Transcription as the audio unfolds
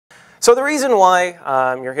So the reason why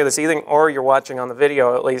you're here this evening, or you're watching on the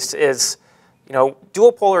video at least, is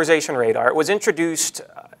dual polarization radar. It was introduced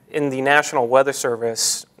in the National Weather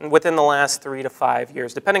Service within the last 3 to 5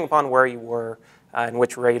 years, depending upon where you were and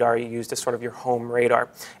which radar you used as sort of your home radar.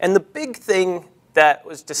 And the big thing that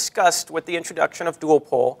was discussed with the introduction of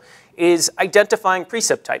dual-pol is identifying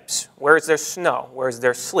precip types. Where is there snow? Where is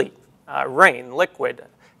there sleet? Rain, liquid,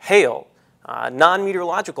 hail,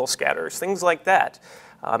 non-meteorological scatters, things like that.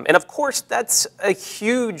 And of course, that's a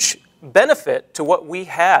huge benefit to what we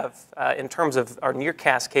have in terms of our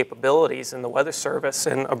nearcast capabilities in the Weather Service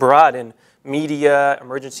and abroad in media,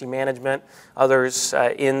 emergency management, others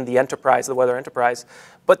in the enterprise, the weather enterprise.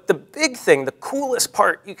 But the big thing, the coolest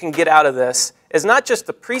part you can get out of this is not just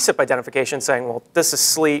the precip identification saying, well, this is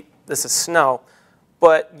sleet, this is snow,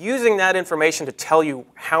 but using that information to tell you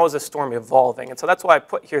how is a storm evolving. And so that's why I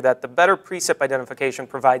put here that the better precip identification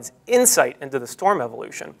provides insight into the storm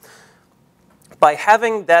evolution. By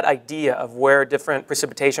having that idea of where different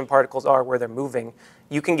precipitation particles are, where they're moving,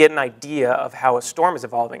 you can get an idea of how a storm is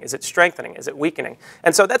evolving. Is it strengthening? Is it weakening?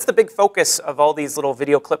 And so that's the big focus of all these little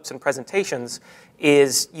video clips and presentations,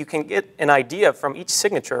 is you can get an idea from each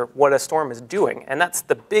signature what a storm is doing. And that's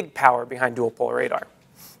the big power behind dual-pol radar.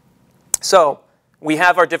 So we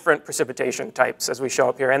have our different precipitation types as we show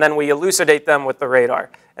up here, and then we elucidate them with the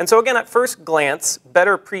radar. And so again, at first glance,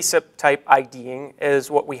 better precip type IDing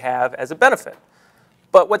is what we have as a benefit.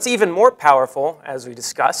 But what's even more powerful, as we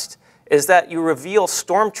discussed, is that you reveal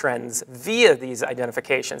storm trends via these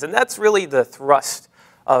identifications. And that's really the thrust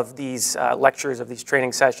of these lectures, of these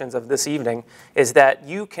training sessions of this evening, is that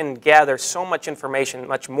you can gather so much information,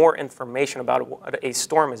 much more information about what a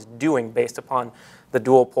storm is doing based upon the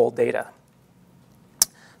dual-pol data.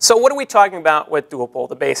 So what are we talking about with dual-pol,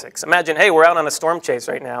 the basics? Imagine, hey, we're out on a storm chase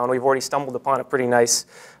right now, and we've already stumbled upon a pretty nice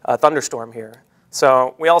thunderstorm here.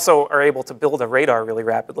 So we also are able to build a radar really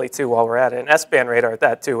rapidly, too, while we're at it, an S-band radar at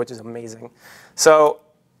that, too, which is amazing. So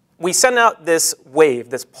we send out this wave,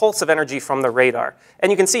 this pulse of energy from the radar,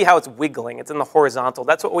 and you can see how it's wiggling. It's in the horizontal.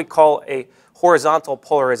 That's what we call a horizontal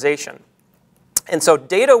polarization. And so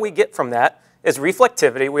data we get from that is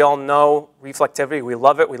reflectivity. We all know reflectivity. We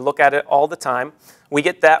love it. We look at it all the time. We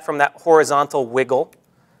get that from that horizontal wiggle.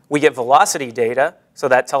 We get velocity data. So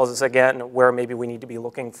that tells us, again, where maybe we need to be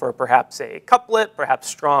looking for perhaps a couplet, perhaps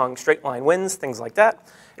strong straight line winds, things like that.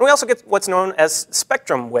 And we also get what's known as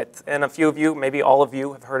spectrum width. And a few of you, maybe all of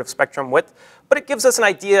you, have heard of spectrum width. But it gives us an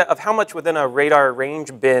idea of how much within a radar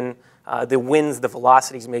range bin the winds, the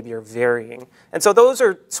velocities maybe are varying. And so those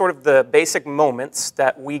are sort of the basic moments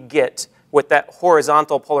that we get with that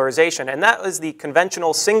horizontal polarization. And that is the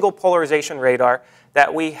conventional single polarization radar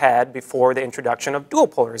that we had before the introduction of dual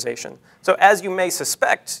polarization. So as you may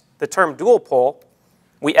suspect, the term dual-pol,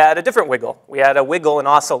 we add a different wiggle. We add a wiggle and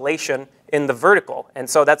oscillation in the vertical. And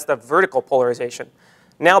so that's the vertical polarization.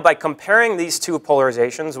 Now by comparing these two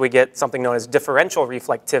polarizations, we get something known as differential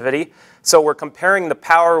reflectivity. So we're comparing the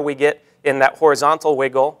power we get in that horizontal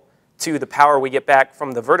wiggle to the power we get back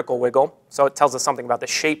from the vertical wiggle. So it tells us something about the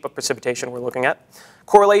shape of precipitation we're looking at.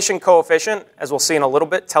 Correlation coefficient, as we'll see in a little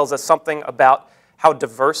bit, tells us something about how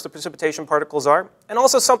diverse the precipitation particles are, and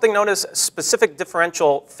also something known as specific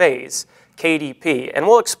differential phase, KDP. And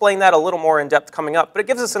we'll explain that a little more in depth coming up, but it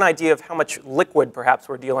gives us an idea of how much liquid perhaps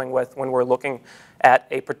we're dealing with when we're looking at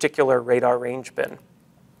a particular radar range bin.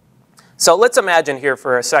 So let's imagine here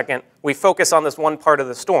for a second, we focus on this one part of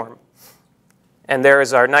the storm. And there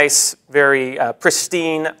is our nice, very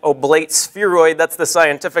pristine oblate spheroid, that's the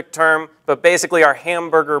scientific term, but basically our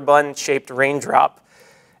hamburger bun-shaped raindrop.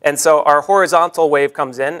 And so our horizontal wave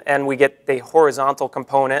comes in, and we get the horizontal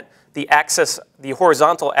component. The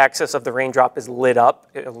horizontal axis of the raindrop is lit up,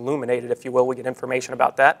 illuminated, if you will. We get information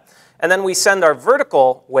about that. And then we send our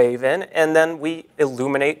vertical wave in, and then we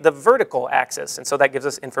illuminate the vertical axis. And so that gives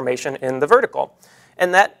us information in the vertical.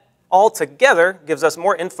 And that all together gives us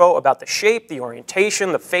more info about the shape, the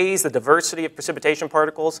orientation, the phase, the diversity of precipitation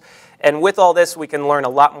particles. And with all this, we can learn a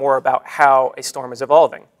lot more about how a storm is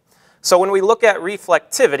evolving. So when we look at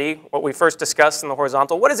reflectivity, what we first discussed in the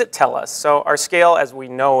horizontal, what does it tell us? So our scale, as we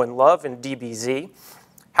know and love in dBz,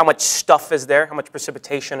 how much stuff is there? How much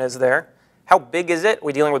precipitation is there? How big is it? Are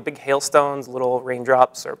we dealing with big hailstones, little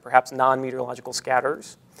raindrops, or perhaps non-meteorological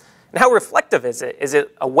scatters? And how reflective is it? Is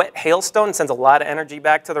it a wet hailstone and sends a lot of energy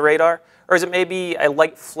back to the radar? Or is it maybe a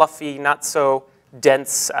light, fluffy, not so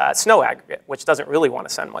dense snow aggregate, which doesn't really want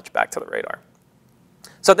to send much back to the radar?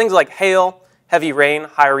 So things like hail, heavy rain,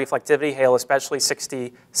 higher reflectivity, hail especially,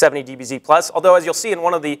 60, 70 dBz plus. Although as you'll see in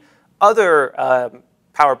one of the other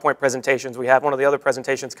PowerPoint presentations we have, one of the other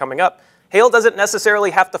presentations coming up, Hail doesn't necessarily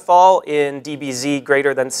have to fall in dBz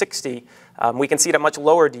greater than 60. We can see it at much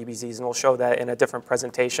lower dBzs, and we'll show that in a different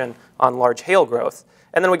presentation on large hail growth.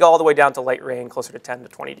 And then we go all the way down to light rain, closer to 10 to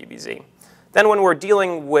 20 dBz. Then when we're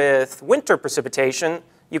dealing with winter precipitation,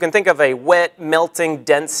 you can think of a wet, melting,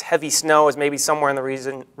 dense, heavy snow as maybe somewhere in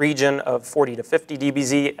the region of 40 to 50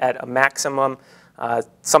 dBz at a maximum,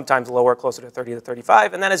 sometimes lower, closer to 30 to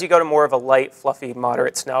 35. And then as you go to more of a light, fluffy,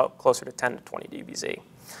 moderate snow, closer to 10 to 20 dBz.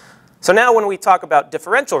 So now when we talk about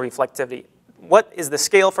differential reflectivity, what is the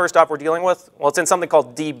scale, first off, we're dealing with? Well, it's in something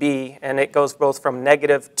called dB, and it goes both from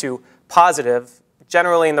negative to positive,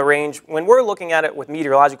 generally in the range, when we're looking at it with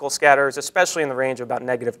meteorological scatters, especially in the range of about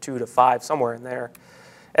 -2 to 5, somewhere in there.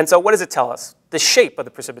 And so what does it tell us? The shape of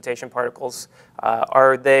the precipitation particles.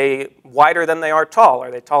 Are they wider than they are tall? Are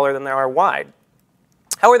they taller than they are wide?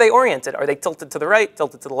 How are they oriented? Are they tilted to the right,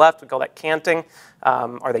 tilted to the left? We call that canting.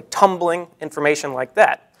 Are they tumbling? Information like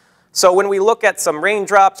that. So when we look at some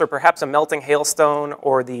raindrops or perhaps a melting hailstone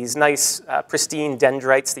or these nice pristine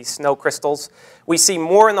dendrites, these snow crystals, we see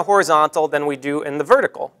more in the horizontal than we do in the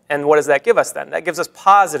vertical. And what does that give us then? That gives us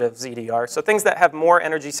positive ZDR. So things that have more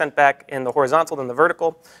energy sent back in the horizontal than the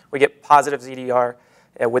vertical, we get positive ZDR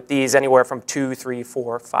with these anywhere from 2, 3,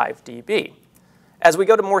 4, 5 dB. As we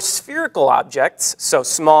go to more spherical objects, so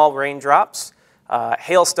small raindrops,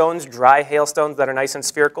 hailstones, dry hailstones that are nice and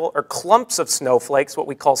spherical, or clumps of snowflakes, what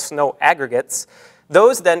we call snow aggregates,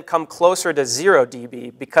 those then come closer to 0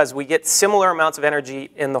 dB because we get similar amounts of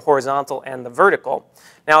energy in the horizontal and the vertical.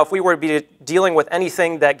 Now, if we were to be dealing with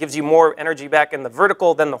anything that gives you more energy back in the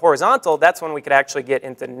vertical than the horizontal, that's when we could actually get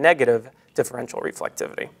into negative differential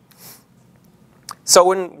reflectivity. So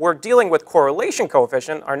when we're dealing with correlation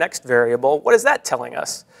coefficient, our next variable, what is that telling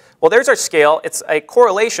us? Well, there's our scale. It's a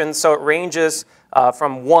correlation, so it ranges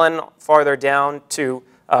from 1 farther down to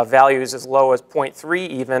values as low as 0.3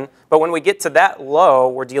 even. But when we get to that low,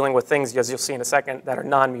 we're dealing with things, as you'll see in a second, that are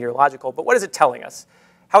non-meteorological. But what is it telling us?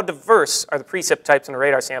 How diverse are the precip types in a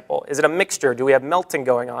radar sample? Is it a mixture? Do we have melting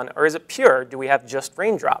going on? Or is it pure? Do we have just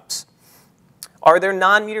raindrops? Are there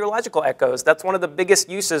non-meteorological echoes? That's one of the biggest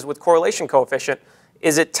uses with correlation coefficient.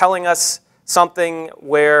 Is it telling us something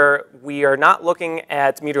where we are not looking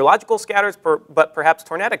at meteorological scatters, but perhaps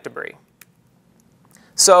tornadic debris?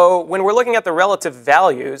 So when we're looking at the relative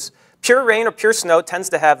values, pure rain or pure snow tends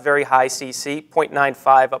to have very high CC,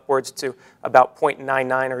 0.95 upwards to about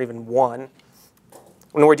 0.99 or even 1.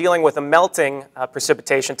 When we're dealing with a melting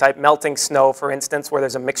precipitation type, melting snow, for instance, where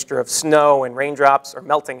there's a mixture of snow and raindrops or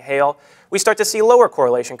melting hail, we start to see lower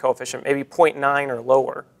correlation coefficient, maybe 0.9 or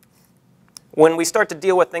lower. When we start to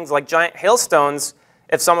deal with things like giant hailstones,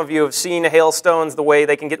 if some of you have seen hailstones, the way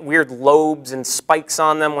they can get weird lobes and spikes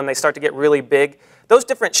on them when they start to get really big, those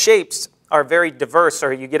different shapes are very diverse,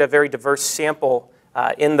 or you get a very diverse sample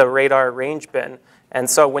in the radar range bin. And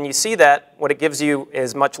so when you see that, what it gives you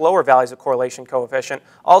is much lower values of correlation coefficient.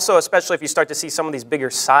 Also, especially if you start to see some of these bigger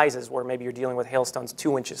sizes where maybe you're dealing with hailstones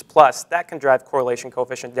 2 inches plus, that can drive correlation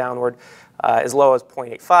coefficient downward as low as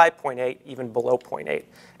 0.85, 0.8, even below 0.8.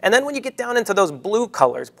 And then when you get down into those blue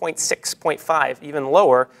colors, 0.6, 0.5, even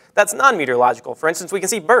lower, that's non-meteorological. For instance, we can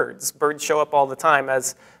see birds. Birds show up all the time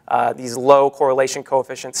as these low correlation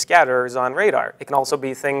coefficient scatterers on radar. It can also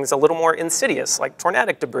be things a little more insidious, like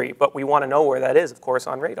tornadic debris, but we want to know where that is, of course,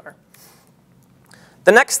 on radar.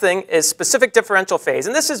 The next thing is specific differential phase,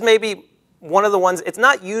 and this is maybe one of the ones, it's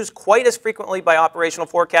not used quite as frequently by operational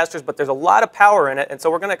forecasters, but there's a lot of power in it, and so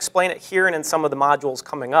we're going to explain it here and in some of the modules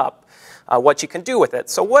coming up, what you can do with it.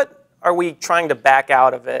 So what are we trying to back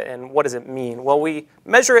out of it, and what does it mean? Well, we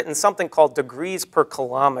measure it in something called degrees per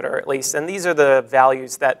kilometer, at least, and these are the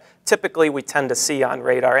values that typically we tend to see on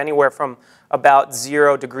radar, anywhere from about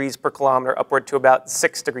 0 degrees per kilometer upward to about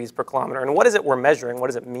 6 degrees per kilometer. And what is it we're measuring? What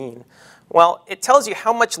does it mean? Well, it tells you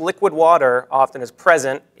how much liquid water often is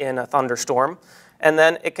present in a thunderstorm, and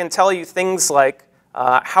then it can tell you things like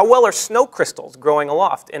how well are snow crystals growing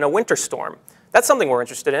aloft in a winter storm. That's something we're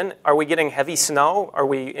interested in. Are we getting heavy snow? Are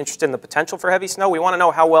we interested in the potential for heavy snow? We want to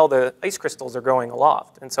know how well the ice crystals are growing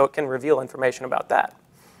aloft, and so it can reveal information about that.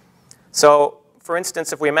 So, for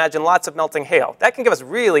instance, if we imagine lots of melting hail, that can give us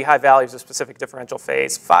really high values of specific differential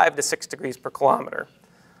phase, 5 to 6 degrees per kilometer.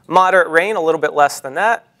 Moderate rain, a little bit less than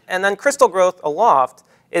that, and then crystal growth aloft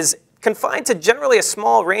is confined to generally a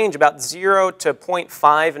small range, about 0 to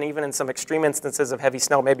 0.5, and even in some extreme instances of heavy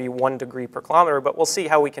snow, maybe 1 degree per kilometer, but we'll see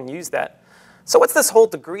how we can use that. So what's this whole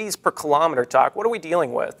degrees per kilometer talk? What are we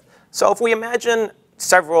dealing with? So if we imagine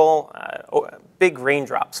several big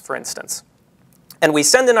raindrops, for instance, and we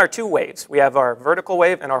send in our 2 waves. We have our vertical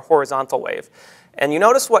wave and our horizontal wave. And you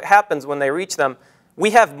notice what happens when they reach them.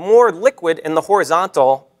 We have more liquid in the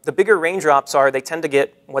horizontal the bigger raindrops are, they tend to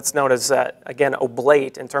get what's known as, again,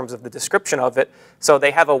 oblate in terms of the description of it. So they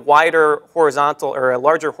have a wider horizontal or a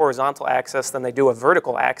larger horizontal axis than they do a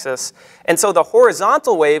vertical axis. And so the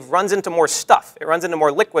horizontal wave runs into more stuff. It runs into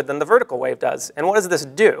more liquid than the vertical wave does. And what does this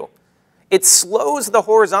do? It slows the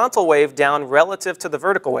horizontal wave down relative to the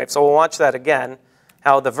vertical wave. So we'll watch that again.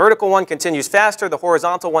 How the vertical one continues faster, the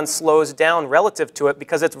horizontal one slows down relative to it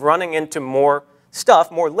because it's running into more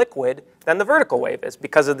stuff, more liquid, than the vertical wave is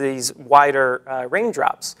because of these wider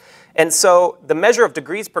raindrops. And so the measure of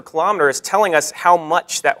degrees per kilometer is telling us how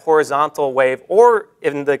much that horizontal wave, or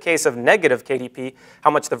in the case of negative KDP,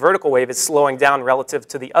 how much the vertical wave is slowing down relative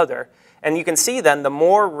to the other. And you can see then the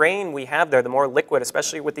more rain we have there, the more liquid,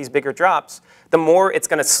 especially with these bigger drops, the more it's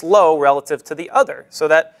going to slow relative to the other. So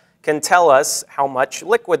that can tell us how much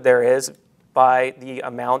liquid there is by the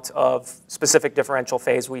amount of specific differential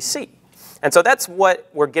phase we see. And so that's what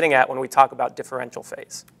we're getting at when we talk about differential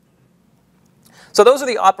phase. So those are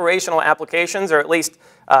the operational applications, or at least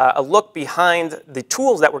a look behind the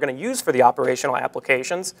tools that we're going to use for the operational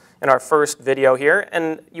applications in our first video here.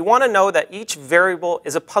 And you want to know that each variable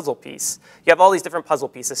is a puzzle piece. You have all these different puzzle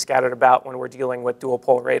pieces scattered about when we're dealing with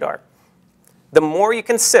dual-pol radar. The more you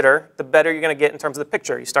consider, the better you're going to get in terms of the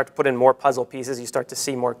picture. You start to put in more puzzle pieces. You start to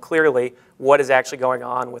see more clearly what is actually going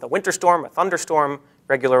on with a winter storm, a thunderstorm,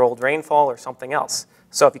 regular old rainfall, or something else.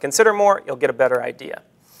 So if you consider more, you'll get a better idea.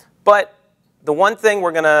 But the one thing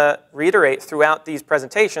we're going to reiterate throughout these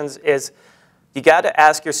presentations is you got to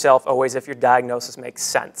ask yourself always if your diagnosis makes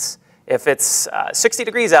sense. If it's 60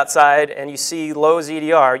 degrees outside and you see low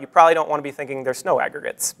ZDR, you probably don't want to be thinking there's snow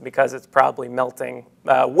aggregates because it's probably melting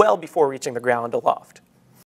well before reaching the ground aloft.